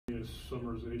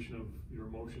summarization of your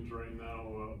emotions right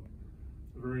now.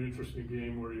 A very interesting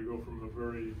game where you go from a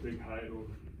very big high to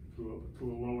a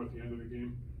low at the end of the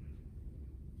game.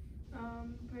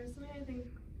 Personally, I think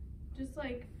just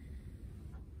like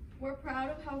we're proud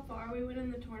of how far we went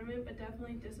in the tournament, but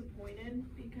definitely disappointed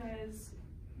because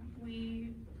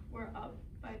we were up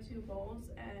by 2 goals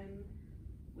and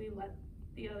we let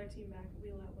the other team back.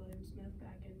 We let William Smith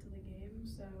back into the game,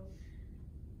 so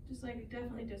just like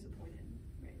definitely disappointed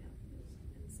right now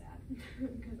and sad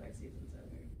because our season's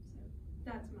over. So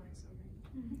that's my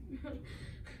summary.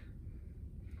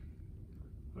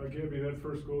 Gabby, that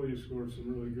first goal you scored some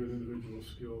really good individual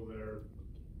skill there.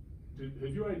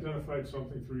 Had you identified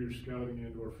something through your scouting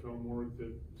and or film work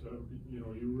that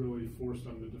you really forced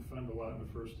them to defend a lot in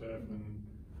the first half, and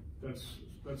that's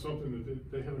something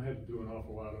that they haven't had to do an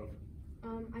awful lot of?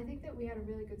 I think that we had a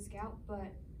really good scout,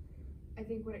 but I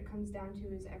think what it comes down to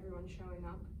is everyone showing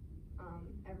up,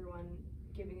 everyone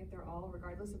giving it their all,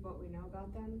 regardless of what we know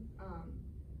about them.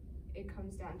 It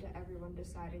comes down to everyone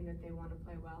deciding that they want to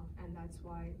play well, and that's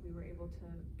why we were able to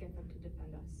get them to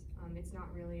defend us. It's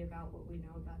not really about what we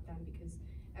know about them because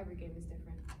every game is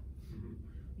different. Mm-hmm.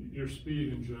 Your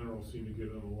speed in general seemed to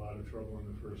get in a lot of trouble in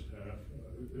the first half.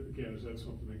 Again, is that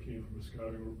something that came from a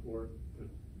scouting report that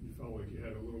you felt like you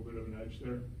had a little bit of an edge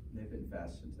there? They've been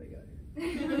fast since they got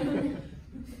here.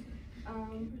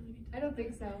 I don't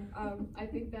think so. I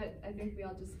think we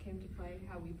all just came to play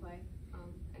how we play,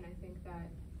 and I think that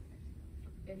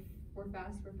if we're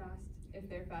fast, we're fast. If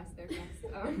they're fast, they're fast.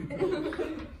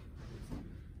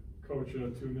 Coach,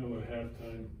 2-0 at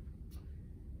halftime.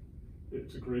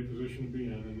 It's a great position to be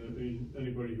in, and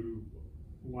anybody who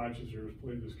watches or has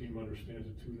played this game understands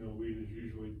a 2-0 lead is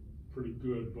usually pretty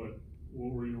good, but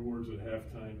what were your words at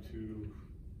halftime to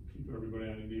keep everybody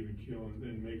on an even keel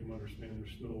and make them understand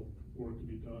there's still work to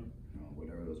be done?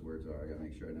 Whatever those words are, I gotta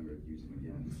make sure I never use them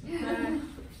again.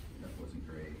 That wasn't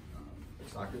great.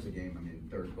 Soccer's a game. I mean,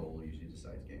 third goal usually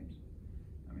decides games.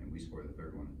 I mean, we score the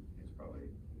third one, it's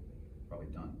probably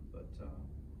done. But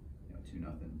 2-0.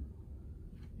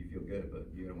 You feel good, but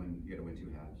you gotta win. You gotta win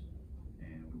 2 halves,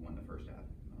 and we won the first half.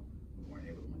 We weren't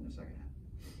able to win the second half.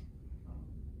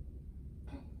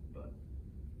 But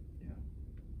yeah,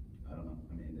 I don't know.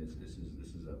 I mean, this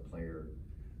is a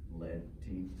player-led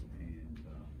team, and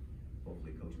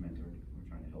hopefully coach mentored. We're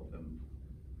trying to help them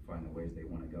find the ways they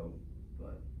want to go,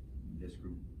 but this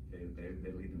group,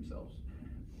 they lead themselves.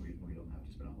 We don't have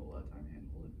to spend a whole lot of time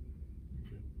hand-holding.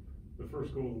 Okay. The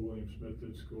first goal that William Smith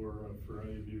did score for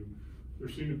any of you, there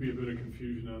seemed to be a bit of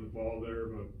confusion on the ball there,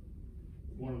 but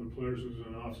one of the players was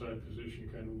in an offside position,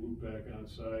 kind of looped back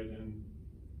onside, and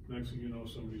next thing you know,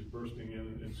 somebody's bursting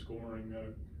in and scoring.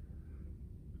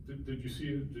 Did you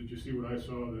see what I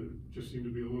saw? That just seemed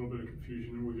to be a little bit of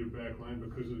confusion with your back line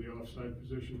because of the offside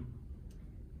position?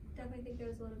 Definitely think there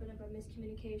was a little bit of a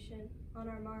miscommunication on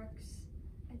our marks.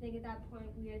 I think at that point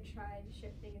we had tried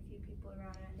shifting a few people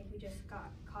around, and I think we just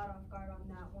got caught off guard on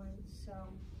that one. So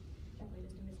definitely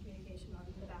just a miscommunication on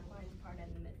the back line's part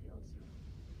and the midfield.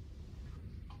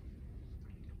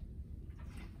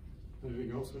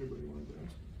 Anything else anybody wanted to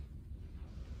ask?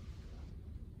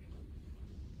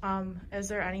 Is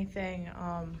there anything,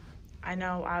 I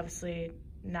know obviously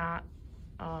not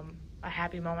a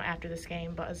happy moment after this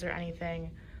game, but is there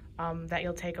anything that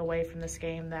you'll take away from this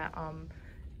game that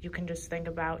you can just think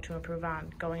about to improve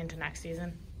on going into next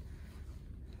season?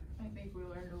 I think we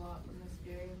learned a lot from this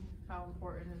game, how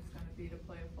important it's going to be to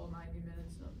play a full 90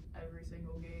 minutes of every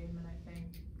single game, and I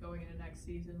think going into next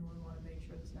season we want to make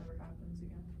sure this never happens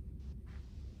again.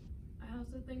 I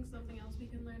also think something else we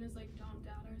can learn is like don't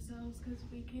doubt ourselves, because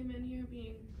we came in here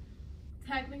being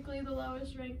technically the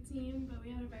lowest ranked team, but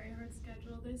we had a very hard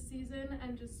schedule this season,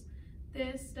 and just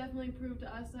this definitely proved to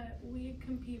us that we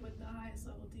compete with the highest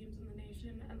level teams in the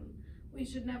nation, and we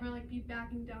should never like be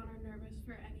backing down or nervous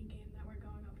for any game that we're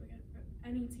going up against, or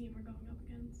any team we're going up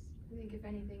against. I think if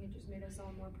anything, it just made us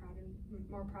all more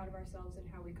proud of ourselves and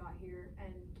how we got here,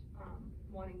 and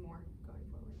wanting more going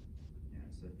forward. Yeah,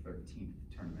 it's the 13th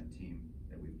tournament team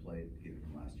that we've played either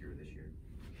from last year or this year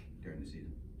during the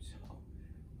season.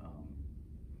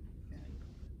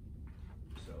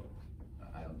 So,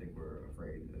 I don't think we're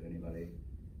afraid of anybody,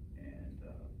 and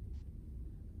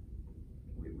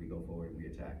we go forward and we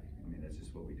attack. I mean, that's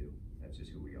just what we do. That's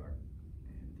just who we are,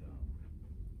 and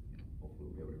hopefully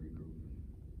we'll be able to regroup.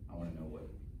 I want to know what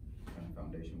kind of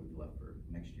foundation we've left for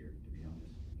next year, to be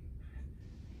honest.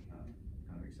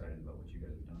 Kind of excited about what you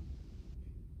guys have done.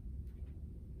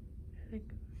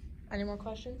 Any more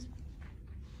questions?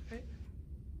 Right.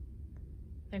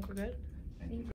 I think we're good.